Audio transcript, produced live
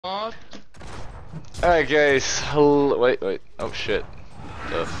What? Alright guys, wait, oh shit.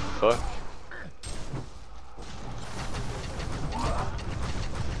 The fuck?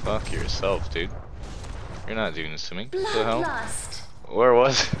 Fuck yourself, dude. You're not doing this to me. What the hell? Where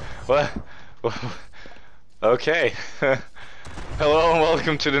was? What? Okay. Hello and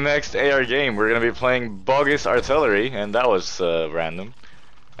welcome to the next AR game. We're gonna be playing Boggus Artillery, and that was random.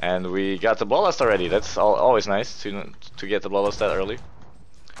 And we got the bloodlust already. That's always nice to get the bloodlust that early.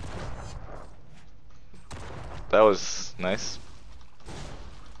 That was nice.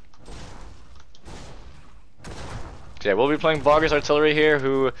 Yeah, we'll be playing Boggus Artillery here,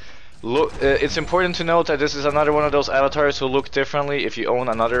 who look. It's important to note that this is another one of those avatars who look differently if you own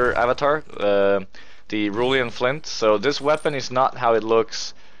another avatar, the Rulian Flint. So this weapon is not how it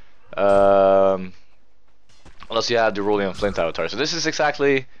looks unless you have the Rulian Flint avatar. So this is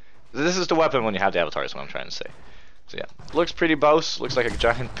the weapon when you have the avatar, is what I'm trying to say. So yeah, looks pretty boss. Looks like a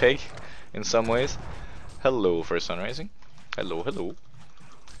giant pig in some ways. Hello, First Sun Rising. Hello, hello.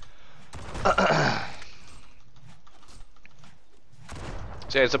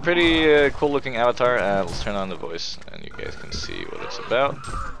 So yeah, it's a pretty cool looking avatar. Let's turn on the voice and you guys can see what it's about.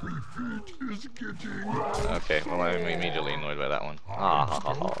 Okay, well I'm immediately annoyed by that one. I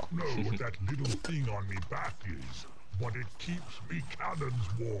don't know what that little thing on me back is, but it keeps me cannons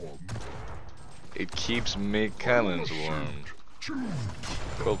warm. It keeps me cannons warm.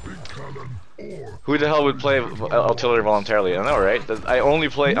 Cool. Who the hell would play artillery voluntarily? I know, right? I'm only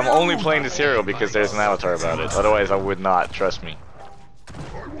playing this hero because there's an avatar about it. Otherwise, I would not. Trust me.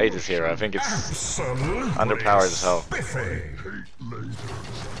 I hate this hero. I think it's underpowered as hell.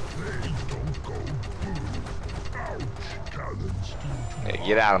 Hey,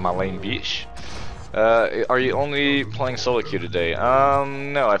 get out of my lane, bitch. Are you only playing solo queue today?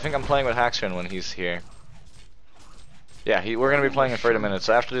 No. I think I'm playing with Haxron when he's here. Yeah, we're gonna be playing in 30 minutes.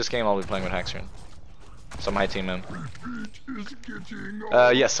 So after this game, I'll be playing with Haxron. So my team in.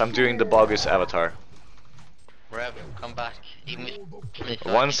 Yes, I'm doing the Boggus avatar. Rev, come back.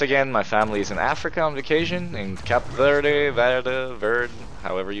 Once again, my family is in Africa on vacation, in Cap Verde,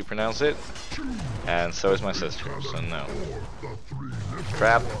 however you pronounce it. And so is my sister, so no.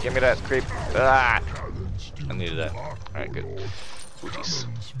 Crap, give me that creep. Ah! I needed that. Alright, good. Booties.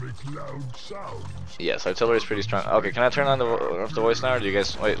 Yes, artillery is pretty strong. Okay, can I turn on the voice now, or do you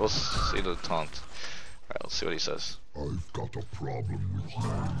guys... Wait, let's see the taunt. Alright, let's see what he says. I've got a problem with you.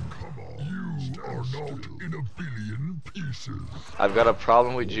 Come on. You are not in a billion pieces. I've got a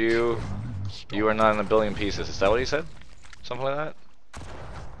problem with you. You are not in a billion pieces. Is that what he said? Something like that?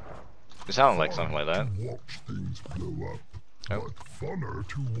 It sounded like something like that. Watch things blow up. Oh. But funner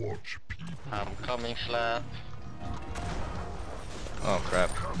to watch people. I'm coming, Zlapped. Oh crap.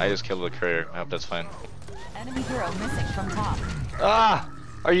 I just killed the courier. I hope that's fine. Enemy hero missing from top. Ah!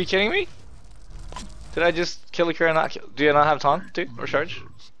 Are you kidding me? Did I just kill the courier and not kill? Do you not have taunt, dude? Or charge?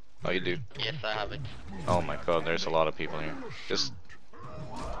 Oh, you do. Yes, I have it. Oh my god, there's a lot of people here. Just...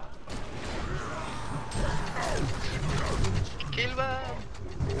 Kill them!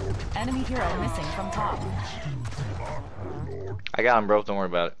 Enemy hero missing from top. I got him, bro. Don't worry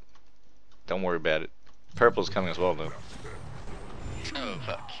about it. Don't worry about it. Purple's coming as well, though. Oh,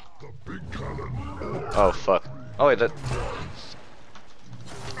 fuck. Oh, fuck. Oh, wait, that...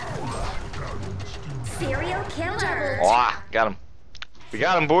 Serial killer. Ah, got him. We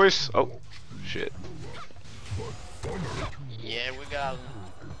got him, boys. Oh, shit. Yeah, we got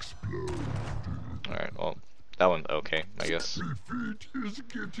him. Alright, well, that one's okay, I guess.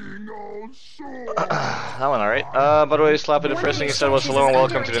 That one alright. By the way, Zlapped, the first thing you said was hello and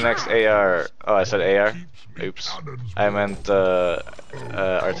welcome to the next AR. Oh, I said AR? Oops. I meant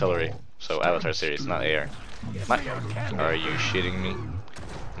artillery. So avatar series, not AR. Are you shitting me?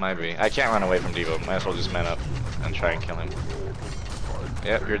 Might be. I can't run away from Devo. Might as well just man up and try and kill him.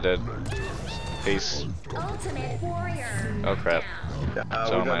 Yep, you're dead. Peace. Ultimate warrior. Oh crap. Yeah,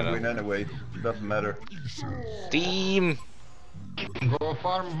 So we're am I gonna now. win anyway. Doesn't matter. Team! Go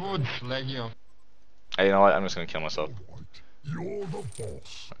farm wood, Legion. Hey, you know what? I'm just gonna kill myself. You're the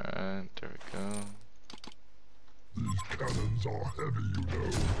boss. Alright, there we go. These cannons are heavy, you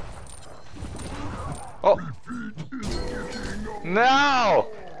know. Oh! No!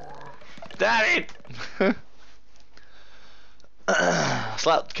 Damn it!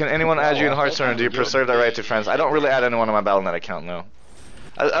 Zlapped, can anyone add you in Hearthstone, or do you preserve that right to friends? I don't really add anyone on my Battle.net account, no.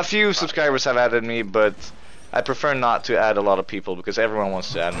 A few subscribers have added me, but I prefer not to add a lot of people because everyone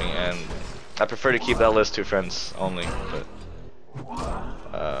wants to add me, and I prefer to keep that list to friends only.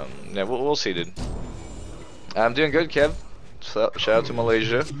 But yeah, we'll see, dude. I'm doing good, Kev. So, shout out to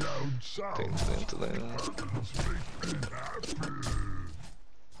Malaysia.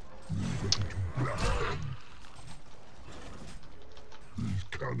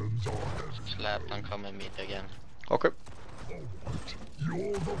 cannons are heavy. Zlapped and come and meet again. Okay. Alright,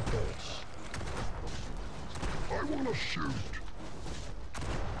 you're the boss. I wanna shoot.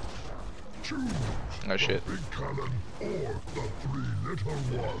 Choose Oh the shit. big cannon or the 3 little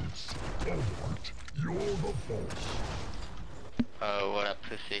ones. Alright, you're the boss. Oh, what a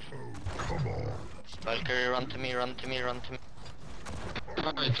pussy. Oh, come on. Valkyrie, run to me, run to me, run to me.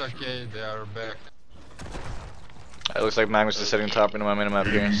 Oh, it's okay, they are back. It looks like Magnus is sitting top into my minimap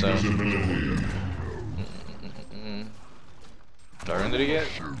here, so. Darwin, did he get?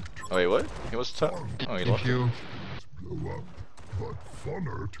 Oh wait, what? He was top? Oh, he If lost. you... Blow up, but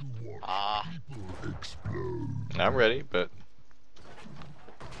funner to watch Ah. people explode. I'm ready, but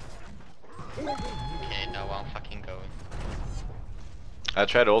Okay, now I'm fucking going. I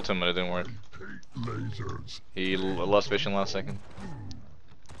tried to ult him, but it didn't work. Take lasers. He lost vision last second.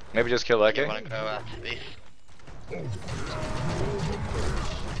 Maybe just kill that You guy? wanna go at this?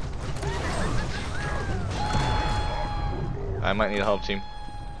 I might need a help team.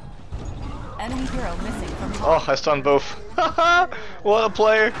 Enemy hero missing from top. Oh, I stunned both. What a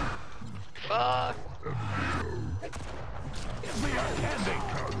player! Fuck!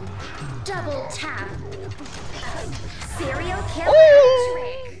 Double tap. Serial killer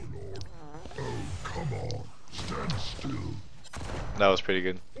trick. Come on, stand still. That was pretty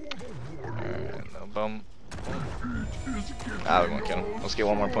good. Alright, no bum. Ah, we won't get him. Let's get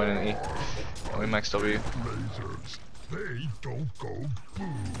one more point in E. And we max W. Lasers, they don't go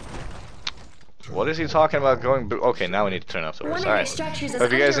boom. What is he talking about going boo? Okay, now we need to turn off the One voice. of your Alright. structures is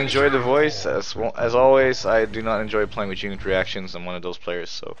Hope you guys under enjoyed the attack. voice. As always, I do not enjoy playing with unit reactions. I'm one of those players,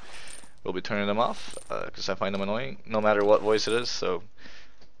 so we'll be turning them off because I find them annoying, no matter what voice it is. So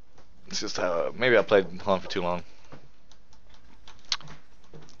it's just how. Maybe I played Han for too long.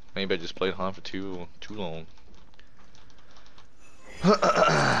 Maybe I just played Han for too long.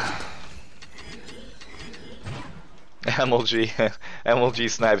 MLG, MLG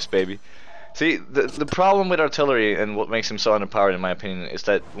snipes, baby. See, the problem with artillery and what makes him so underpowered, in my opinion, is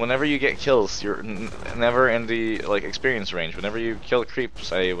that whenever you get kills, you're never in the like experience range. Whenever you kill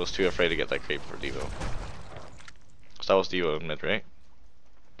creeps, I was too afraid to get that creep for Devo. Cause that was Devo in mid, right?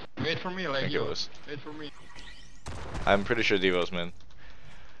 Wait for me, I like think it you. was. Wait for me. I'm pretty sure Devo's mid.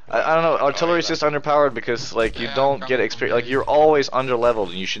 I don't know. Artillery is just underpowered because like you Yeah, don't I'm get coming experience. from Like you're always under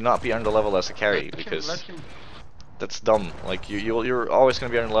leveled, and you should not be under leveled as a carry Let because him. that's dumb. Like you're always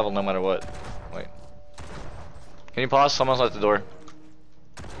gonna be under level no matter what. Wait. Can you pause? Someone's at the door.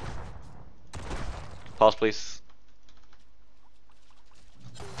 Pause, please.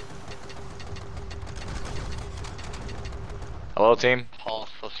 Hello, team. Pause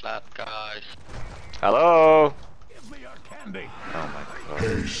for slap, guys. Hello. Give me a candy. Oh my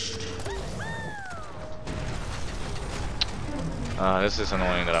god. This is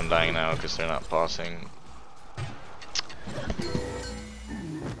annoying that I'm dying now because they're not pausing.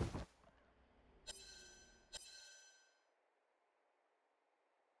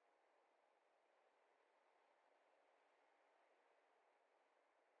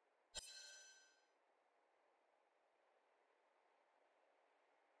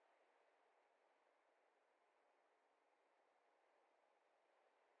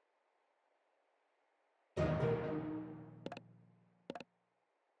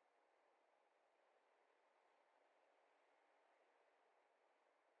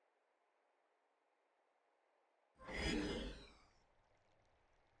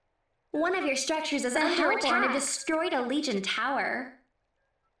 One of your structures is under attack and destroyed a Legion tower.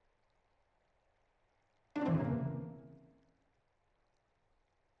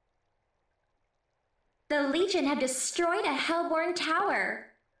 The Legion have destroyed a Hellborn tower.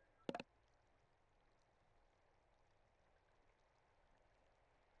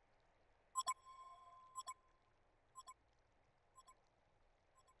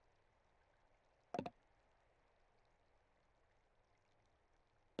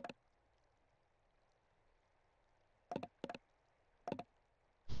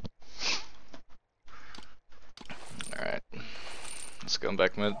 Alright. Let's go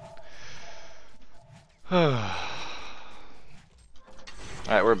back mid. Alright,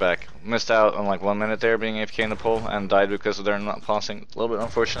 we're back. Missed out on like 1 minute there being AFK in the poll and died because they're not pausing. A little bit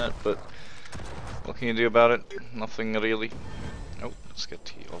unfortunate, but what can you do about it? Nothing really. Oh, let's get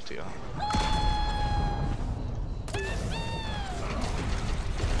the ulti on.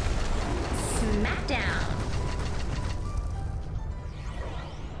 Smackdown.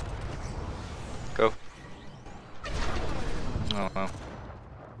 Go. Oh no.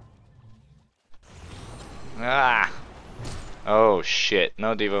 Ah! Oh shit.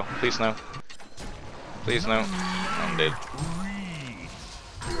 No, Devo. Please no. Please no. I'm dead.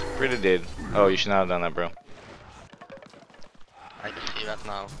 really did. Oh, you should not have done that, bro. I just see that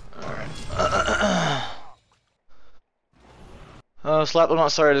now. Zlapped, I'm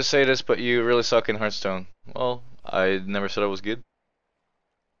not sorry to say this, but you really suck in Hearthstone. Well, I never said I was good.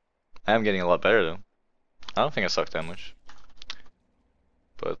 I am getting a lot better though. I don't think I suck that much.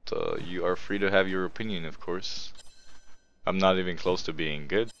 But you are free to have your opinion, of course. I'm not even close to being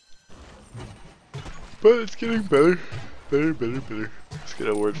good. But it's getting better. Better. Let's get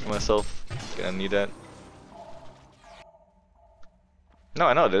a word for myself. Gonna need that. No,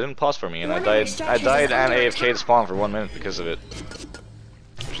 I know, they didn't pause for me, and I died and AFK'd spawn for 1 minute because of it.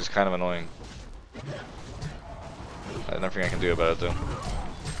 Which is kind of annoying. There's nothing I can do about it though.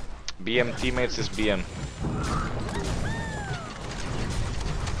 BM teammates is BM.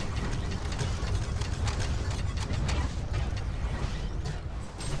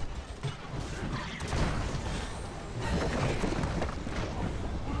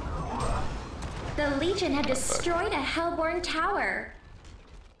 The Legion have destroyed a Hellborn tower.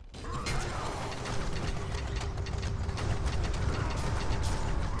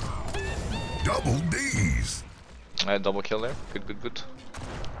 Double D's. I had double kill there. Good.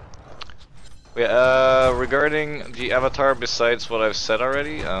 Yeah, regarding the avatar, besides what I've said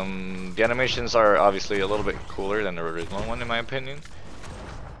already, the animations are obviously a little bit cooler than the original one in my opinion.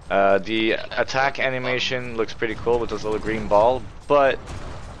 The attack animation looks pretty cool with this little green ball, but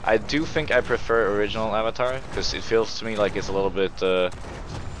I do think I prefer original avatar because it feels to me like it's a little bit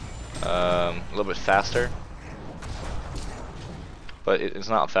faster. But it's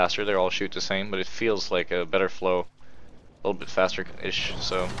not faster, they all shoot the same, but it feels like a better flow. A little bit faster-ish,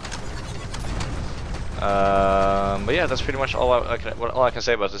 so... but yeah, that's pretty much all I can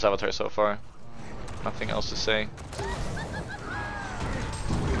say about this avatar so far. Nothing else to say.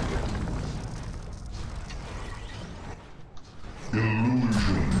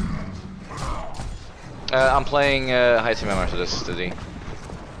 I'm playing High Team MMR, so this is the D.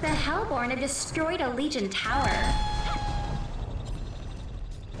 The Hellborn have destroyed a Legion tower.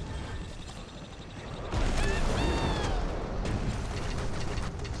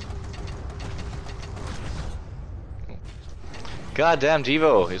 Goddamn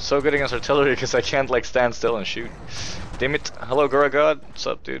Devo, it's so good against artillery because I can't like stand still and shoot. Damn it. Hello Goragod, what's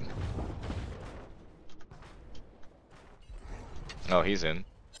up dude? Oh, he's in.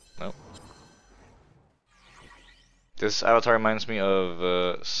 Nope. This avatar reminds me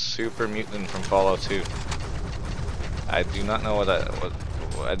of Super Mutant from Fallout 2. I do not know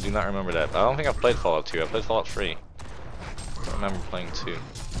I do not remember that. I don't think I've played Fallout 2, I played Fallout 3. I don't remember playing 2.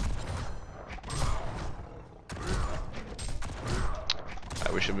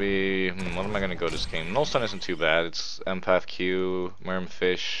 We should be... what am I gonna go this game? Nullstone isn't too bad. It's Empath Q,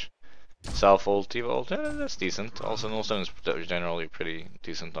 Mermfish, Self ult, Evo ult. That's decent. Also, Nullstone is generally pretty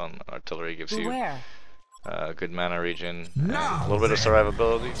decent on artillery. Gives you good mana regen, and a little bit of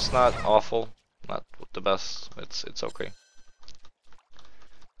survivability. It's not awful, not the best. It's okay.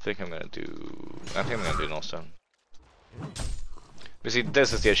 I think I'm gonna do Nullstone. You see,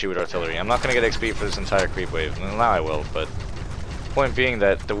 this is the issue with artillery. I'm not gonna get XP for this entire creep wave. Now I will, but. Point being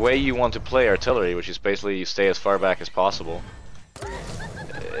that the way you want to play artillery, which is basically you stay as far back as possible,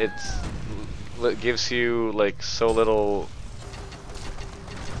 it gives you like so little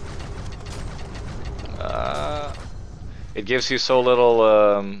it gives you so little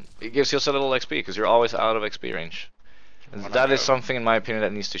XP because you're always out of XP range. And that is something in my opinion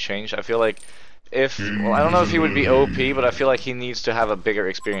that needs to change. I feel like well, I don't know if he would be OP, but I feel like he needs to have a bigger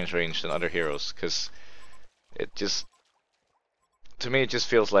experience range than other heroes because it just to me, it just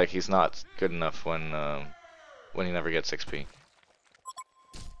feels like he's not good enough when he never gets XP.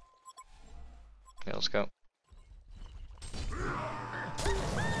 Yeah, let's go.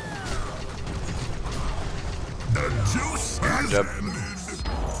 The juice is ended.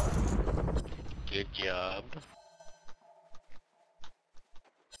 Good job.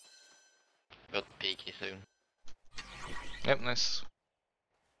 Got peeky soon. Yep, nice.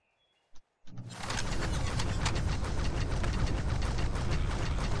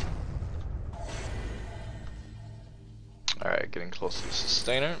 Alright, getting close to the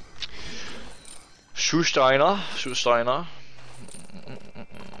sustainer. Schusteiner.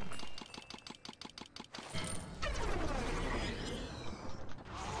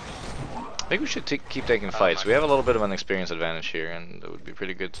 I think we should keep taking fights. We have a little bit of an experience advantage here, and it would be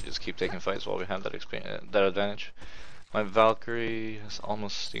pretty good to just keep taking fights while we have that that advantage. My Valkyrie has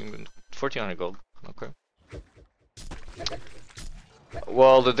almost even 1400 gold. Okay.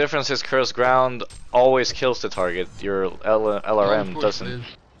 Well, the difference is Cursed Ground always kills the target. Your LRM doesn't.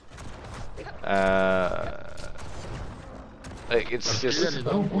 Like, it's just... Really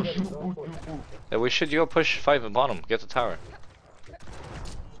don't push. We should go push 5 at bottom, get the tower.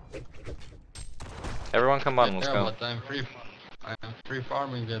 Everyone come bottom, let's Yeah, go. but I'm free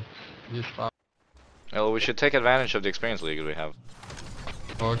farming this farm. Well, we should take advantage of the experience league we have.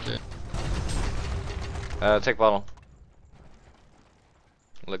 Okay. Take bottle.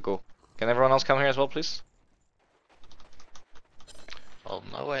 Let go. Can everyone else come here as well, please? On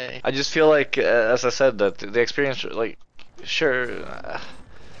my way. I just feel like, as I said, that the experience, like, sure,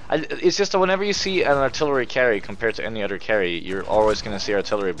 it's just that whenever you see an artillery carry compared to any other carry, you're always going to see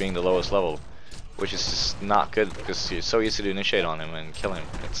artillery being the lowest level, which is just not good because it's so easy to initiate on him and kill him.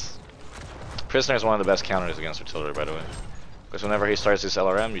 Prisoner is one of the best counters against artillery, by the way, because whenever he starts his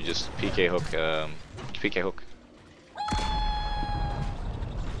LRM, you just PK hook, PK hook.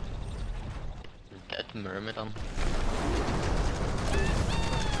 Dead Myrmidon.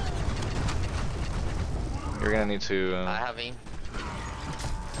 You're gonna need to. I have him.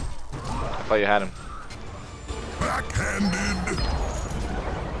 I thought you had him. Backhanded.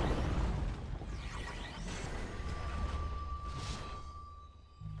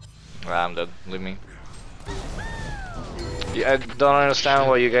 I'm dead. Leave me. Yeah, I don't understand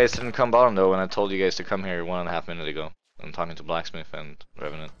why you guys didn't come bottom though when I told you guys to come here 1.5 minutes ago. I'm talking to Blacksmith and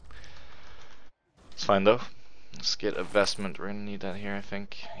Revenant. It's fine though. Let's get a vestment. We're gonna need that here, I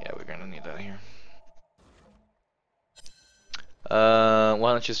think. Yeah, we're gonna need that here. Why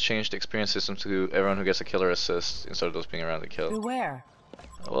don't you just change the experience system to everyone who gets a killer assist instead of those being around the kill? Beware.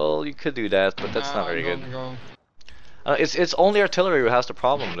 Well, you could do that, but that's not very good. Go. It's only artillery who has the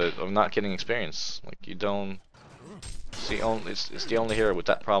problem of not getting experience. Like you don't. It's the only hero with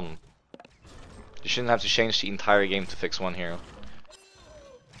that problem. You shouldn't have to change the entire game to fix one hero,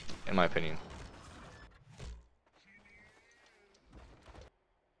 in my opinion.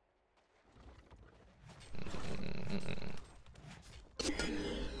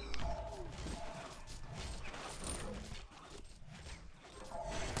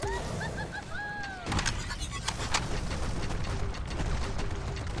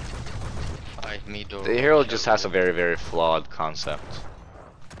 The hero just has a very, very flawed concept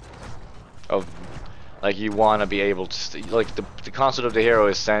of, like, you want to be able to, like, the concept of the hero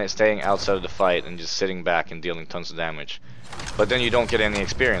is staying outside of the fight and just sitting back and dealing tons of damage. But then you don't get any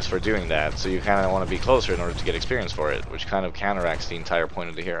experience for doing that, so you kind of want to be closer in order to get experience for it, which kind of counteracts the entire point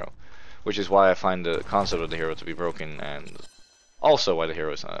of the hero. Which is why I find the concept of the hero to be broken, and also why the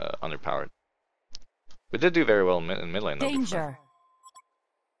hero is underpowered. We did do very well in mid lane though. Danger.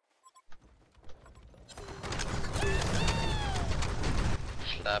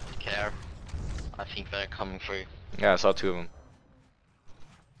 Zlapped care. I think they're coming through. Yeah, I saw 2 of them.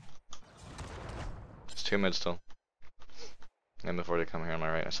 It's 2 mid still. And before they come here on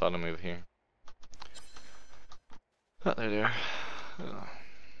my right, I saw them move here. Oh, there they are.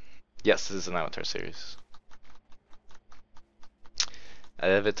 Yes, this is an Avatar series.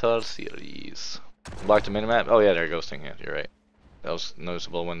 Avatar series. Block the minimap? Oh yeah, they're ghosting, yeah, you're right. That was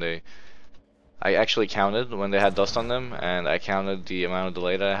noticeable when they... I actually counted when they had dust on them, and I counted the amount of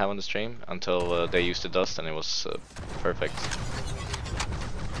delay that I have on the stream until they used the dust, and it was perfect.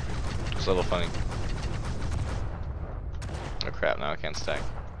 It's a little funny. Oh crap, now I can't stack.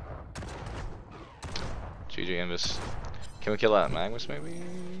 GG Invis. Can we kill that Magnus maybe?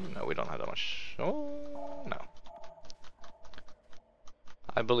 No, we don't have that much. Oh, no.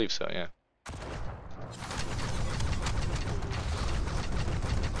 I believe so, yeah.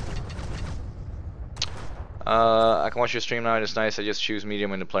 I can watch your stream now, it's nice. I just choose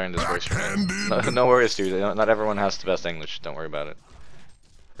medium when the player in this works for me. No worries, dude. Not everyone has the best English, don't worry about it.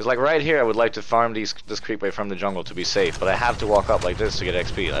 Because like right here, I would like to farm this creep wave from the jungle to be safe, but I have to walk up like this to get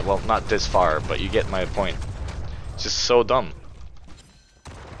XP. Well, not this far, but you get my point. It's just so dumb.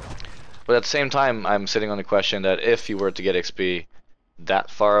 But at the same time, I'm sitting on the question that if you were to get XP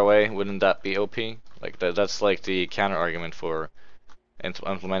that far away, wouldn't that be OP? Like that's like the counter argument for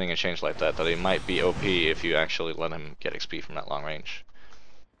implementing a change like that it might be OP if you actually let him get XP from that long range.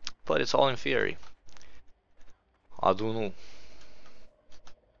 But it's all in theory. I don't know.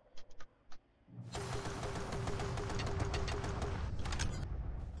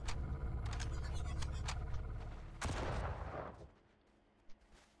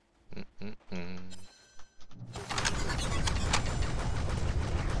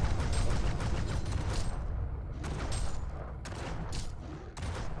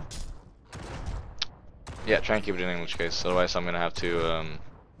 Yeah, try and keep it in English, guys. Otherwise, I'm gonna have to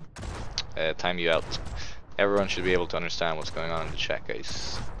time you out. Everyone should be able to understand what's going on in the chat,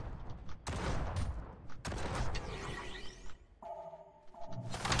 guys.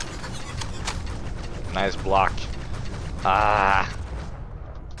 Nice block. Ah.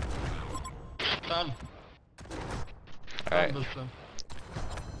 Done. Alright. Done, Buster.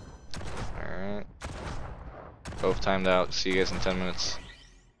 Alright. Both timed out. See you guys in 10 minutes.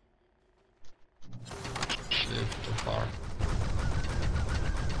 Shit, too far.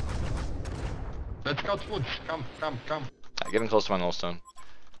 Let's go to woods. Come. Getting close to my nullstone.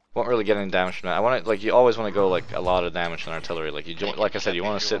 Won't really get any damage from that. I want to, like, you always want to go like a lot of damage on artillery. Like you don't, like I said, you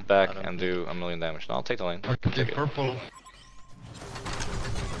want to sit back and do a million damage. No, I'll take the lane. I'll Okay, take it. purple.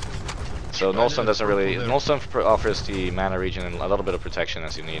 So nullstone doesn't really. Nullstone offers the mana regen and a little bit of protection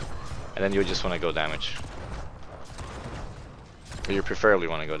as you need, and then you just want to go damage. Or you preferably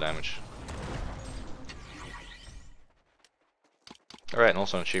want to go damage. Alright,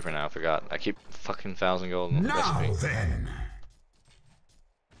 nullstone's cheaper now. I forgot. I keep fucking 1,000 gold in the Now recipe. then.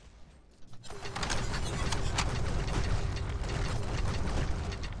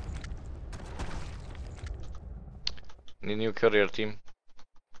 Need new courier team.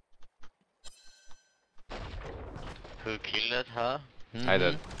 Who killed her? I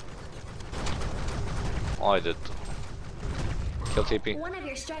did. Oh, I did. Kill TP. One of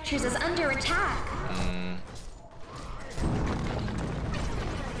your structures is under attack.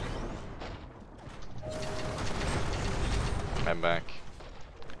 I'm back.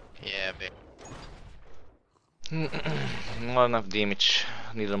 Yeah, big. Not enough damage.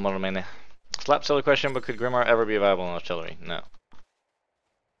 Need a more mana. Slap silly question, but could Grimmar ever be viable in artillery? No.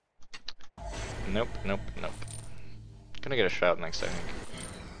 Nope. Gonna get a shroud next, I think.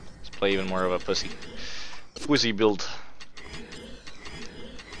 Let's play even more of a pussy build.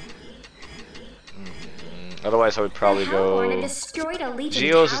 Otherwise, I would probably Hellborn go. destroyed a Legion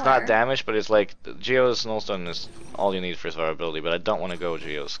Geos is tower. not damage, but it's like Geos Nullstone is all you need for survivability. But I don't want to go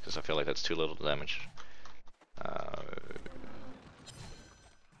Geos because I feel like that's too little damage.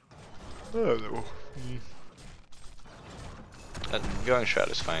 Going shroud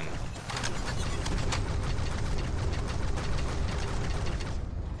is fine.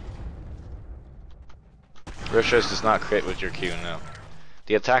 Rifters does not crit with your Q, no.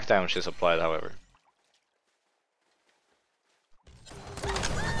 The attack damage is applied, however.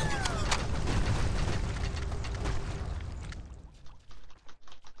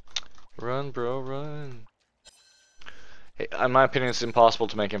 Run, bro, run. Hey, in my opinion, it's impossible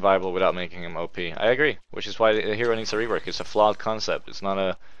to make him viable without making him OP. I agree, which is why the hero needs a rework. It's a flawed concept. It's not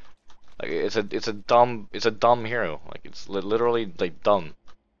a like. It's a dumb hero. Like it's literally like dumb.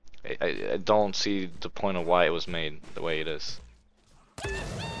 I don't see the point of why it was made the way it is.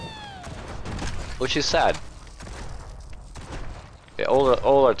 Which is sad. Yeah,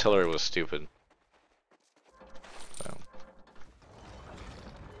 all artillery was stupid. So.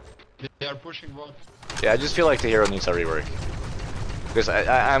 They are pushing what? Yeah, I just feel like the hero needs a rework. Because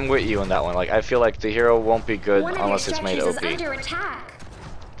I'm with you on that one. Like I feel like the hero won't be good unless it's made OP.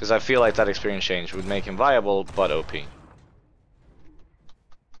 Because I feel like that experience change would make him viable, but OP.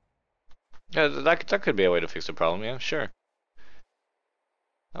 Yeah, that could be a way to fix the problem. Yeah, sure.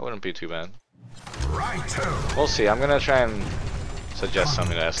 That wouldn't be too bad. We'll see. I'm gonna try and suggest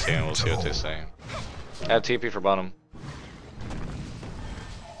something to ST and we'll see what they say. Add TP for bottom.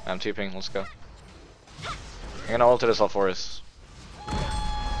 I'm TPing. Let's go. I'm gonna ult this all for us.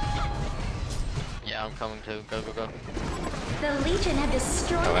 Yeah, I'm coming too. Go. The Legion have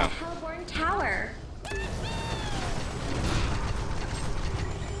destroyed Oh, wow. the Hellborn tower.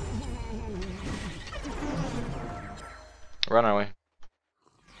 Run our way.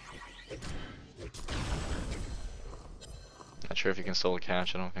 Not sure if you can still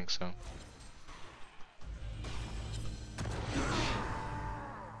catch. I don't think so.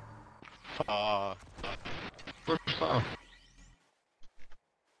 Push south.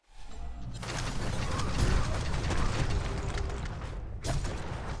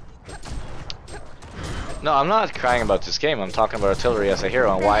 No, I'm not crying about this game. I'm talking about artillery as a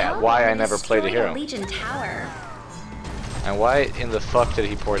hero and why I never played a hero. Legion tower. And why in the fuck did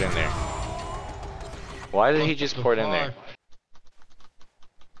he pour it in there? Why did he just pour it in there?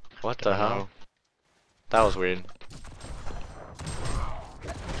 What the hell? That was weird.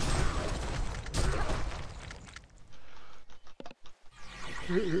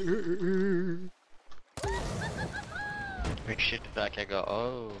 Big shit back. I go.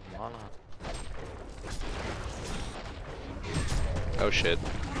 Oh, mana. Oh shit.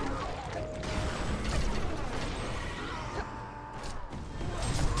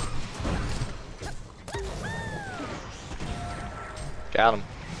 Got him.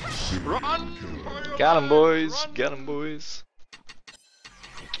 Run! Got him, boys. Got him, boys.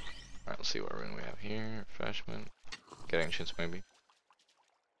 Alright, let's see what rune we have here. Refreshment. Get ancients, maybe.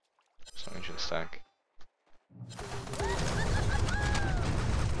 Some ancient stack.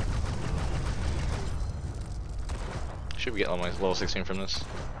 Should be getting my level 16 from this.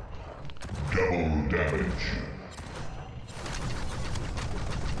 Double damage.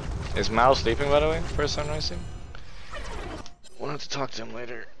 Is Mao sleeping, by the way? First time I see him. Wanted to talk to him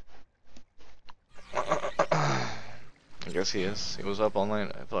later. I guess he is. He was up all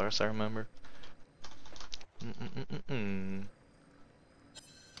night, as far as I remember.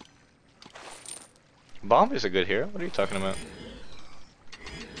 Bomb is a good hero. What are you talking about?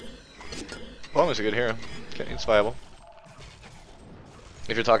 Bomb is a good hero. Okay, it's viable.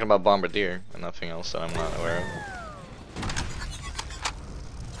 If you're talking about Bombardier and nothing else that I'm not aware of.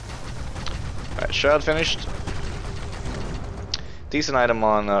 Alright, Shroud finished. Decent item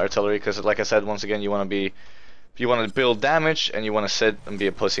on artillery because, like I said, once again, you want to build damage and you want to sit and be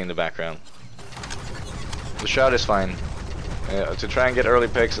a pussy in the background. The Shroud is fine to try and get early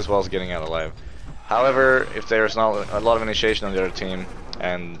picks as well as getting out alive. However, if there's not a lot of initiation on the other team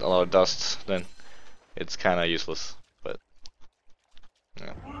and a lot of dust, then it's kind of useless. But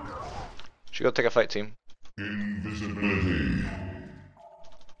yeah, should go take a fight, team. Invisibility.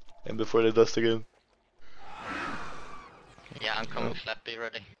 And before they dust again. Yeah, I'm coming. Zlapped, be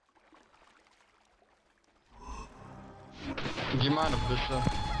ready. Do you mind a bit,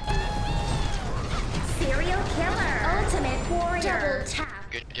 Serial killer. Ultimate warrior. Double tap.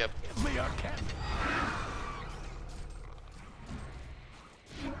 Good job.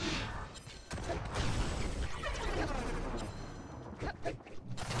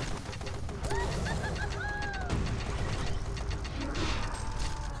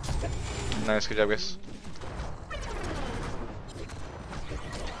 Nice, good job, guys.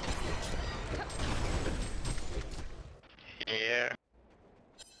 Here.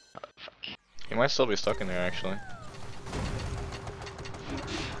 He might still be stuck in there, actually.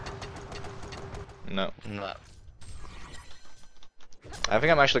 No. No. I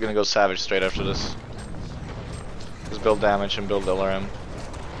think I'm actually gonna go Savage straight after this. Just build damage and build LRM.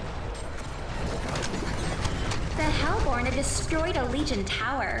 The Hellborn have destroyed a Legion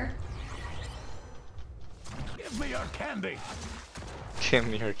tower. Give me your candy. Give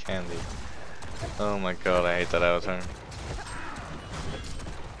me your candy. Oh my god, I hate that avatar.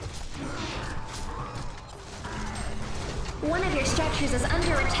 One of your structures is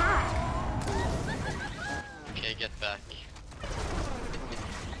under attack. Okay, get back.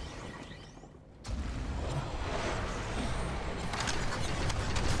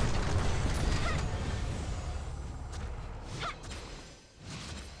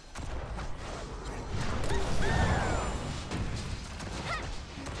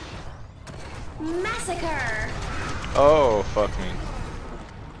 Massacre. Oh, fuck me.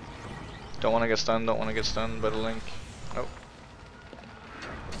 Don't want to get stunned, don't want to get stunned by the link. Nope.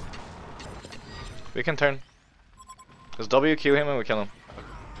 We can turn. Just WQ him and we kill him.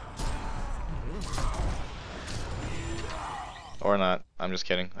 Or not. I'm just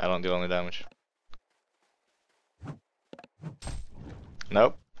kidding. I don't do any damage.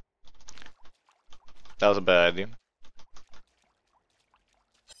 Nope. That was a bad idea.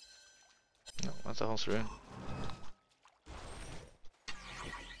 No, that's a whole serene.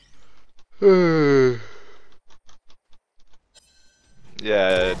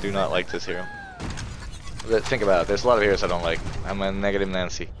 Yeah, I do not like this hero. Think about it, there's a lot of heroes I don't like. I'm a negative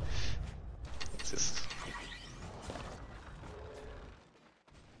Nancy. It's just...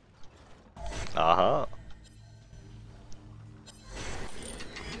 Aha.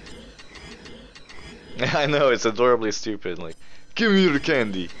 I know, it's adorably stupid, like, give me your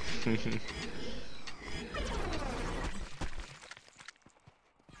candy!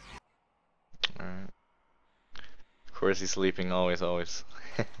 Alright. Of course he's sleeping, always, always.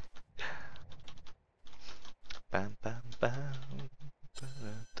 Bam, bam, bam.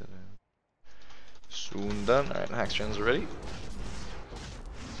 Soon done. Alright, hack strands are ready.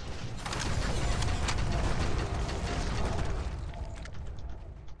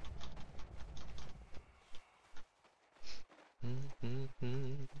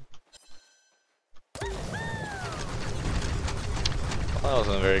 Well, that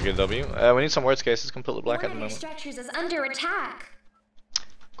wasn't a very good W. We need some words cases. Completely black at the One of your moment. structures is under attack.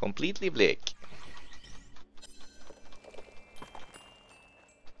 Completely black.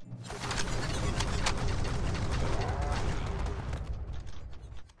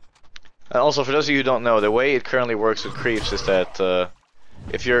 And also, for those of you who don't know, the way it currently works with creeps is that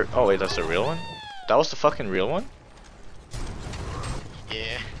if you're... Oh wait, that's the real one? That was the fucking real one?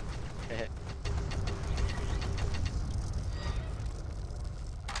 Yeah.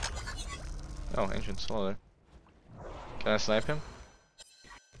 Oh, ancient, still there. Can I snipe him?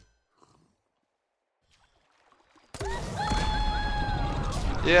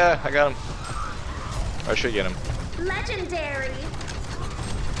 Yeah, I got him. I should get him. Legendary.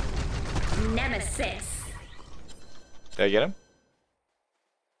 Nemesis. Did I get him?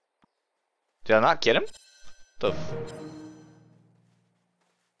 Did I not get him? The f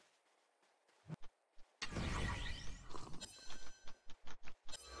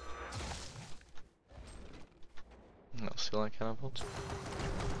No, still I cannot hold.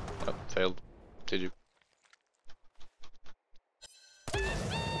 Oh, failed. Did you?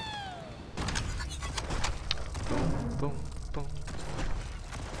 Boom, boom, boom.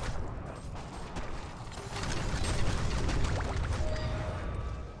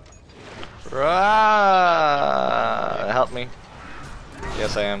 Help me.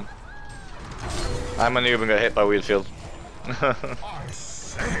 Yes, I am. I'm a noob and got hit by Wheatfield.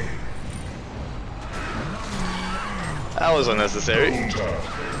 That was unnecessary.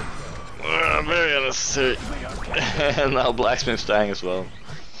 Very unnecessary. And now Blacksmith's dying as well.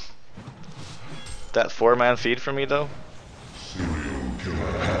 That 4-man feed for me though?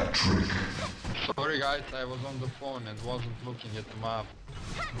 Sorry guys, I was on the phone and wasn't looking at the map.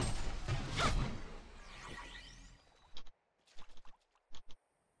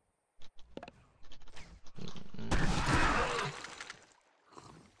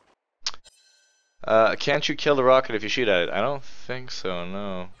 Can't you kill the rocket if you shoot at it? I don't think so,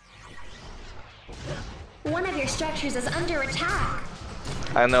 no. One of your structures is under attack.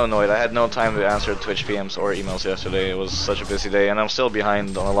 I know, Noid. I had no time to answer Twitch PMs or emails yesterday. It was such a busy day, and I'm still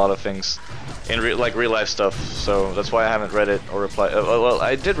behind on a lot of things, in real life stuff. So that's why I haven't read it or replied. Well,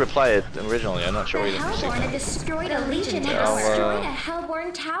 I did reply it originally. I'm not sure why you didn't see The that. destroyed a Legion had destroyed a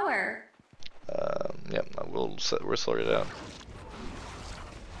Hellborn tower. Yep, we'll sort it out.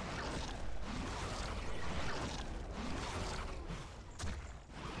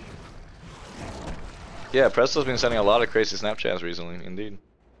 Yeah, Presto's been sending a lot of crazy Snapchats recently, indeed.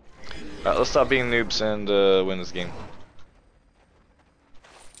 Alright, let's stop being noobs and win this game.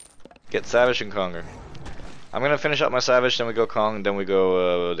 Get Savage and Conger. I'm gonna finish up my Savage, then we go Kong, then we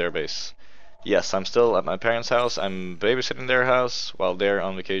go their base. Yes, I'm still at my parents' house. I'm babysitting their house while they're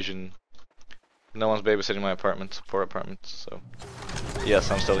on vacation. No one's babysitting my apartment, poor apartment, so...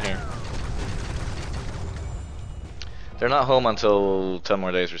 Yes, I'm still here. They're not home until 10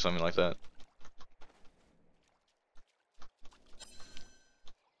 more days or something like that.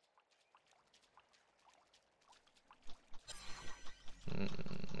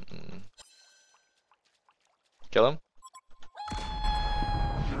 Kill him.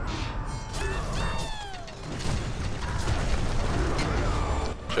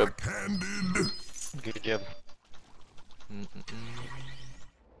 Job. Good job.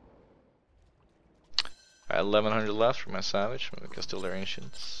 Alright, 1100 left for my Savage. We can steal their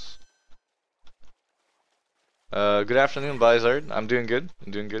Ancients. Good afternoon, Bizard. I'm doing good.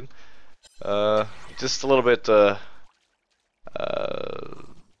 I'm doing good. Just a little bit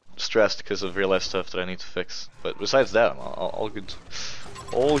stressed because of real life stuff that I need to fix. But besides that, I'm all good.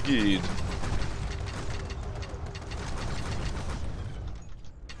 All good.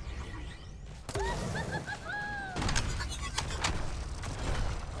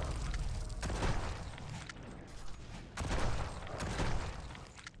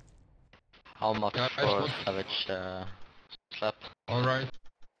 How much Guys, for what- Savage slap? Alright.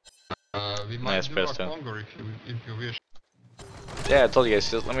 We might Nice do a Presto. Conger if you wish. Yeah, I told you guys.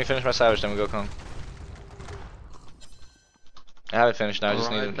 Just let me finish my Savage, then we go Kong. I have it finished now. I just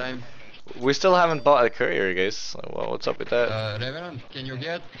need Alright, it. time. We still haven't bought a courier, guys. Well, what's up with that? Revenant, can you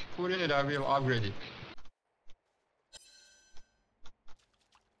get courier? I will upgrade it.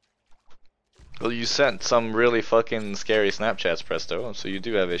 Well, you sent some really fucking scary Snapchats, Presto, so you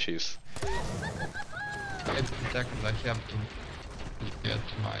do have issues. Wait a second, I have to get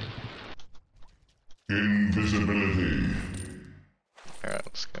my... Invisibility. Alright,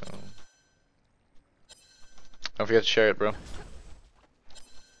 let's go. Don't forget to share it, bro.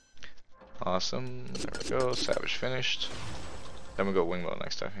 Awesome. There we go. Savage finished. Then we go Wingbow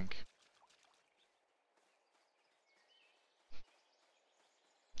next, I think.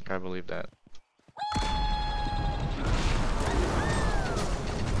 I believe that.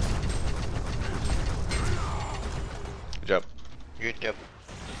 Good job. Good job.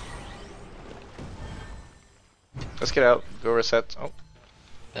 Let's get out. Go reset. Oh.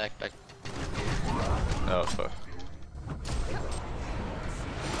 Back, back. Oh, fuck.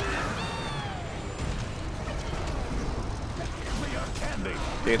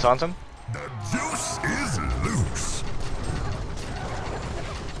 Can you taunt him? The juice is loose.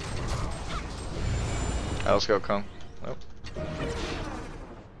 Alright, let's go, Kong. Oh.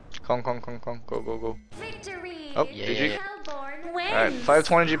 Kong. Go. Victory! Oh, Yeah, GG. yeah, yeah. Hellborn win! Alright,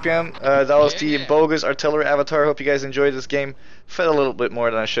 520 GPM. That was the Yeah. Boggus artillery avatar. Hope you guys enjoyed this game. Fed a little bit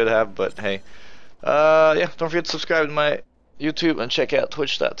more than I should have, but hey. Yeah, don't forget to subscribe to my YouTube and check out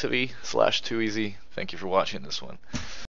twitch.tv/2easy. Thank you for watching this one.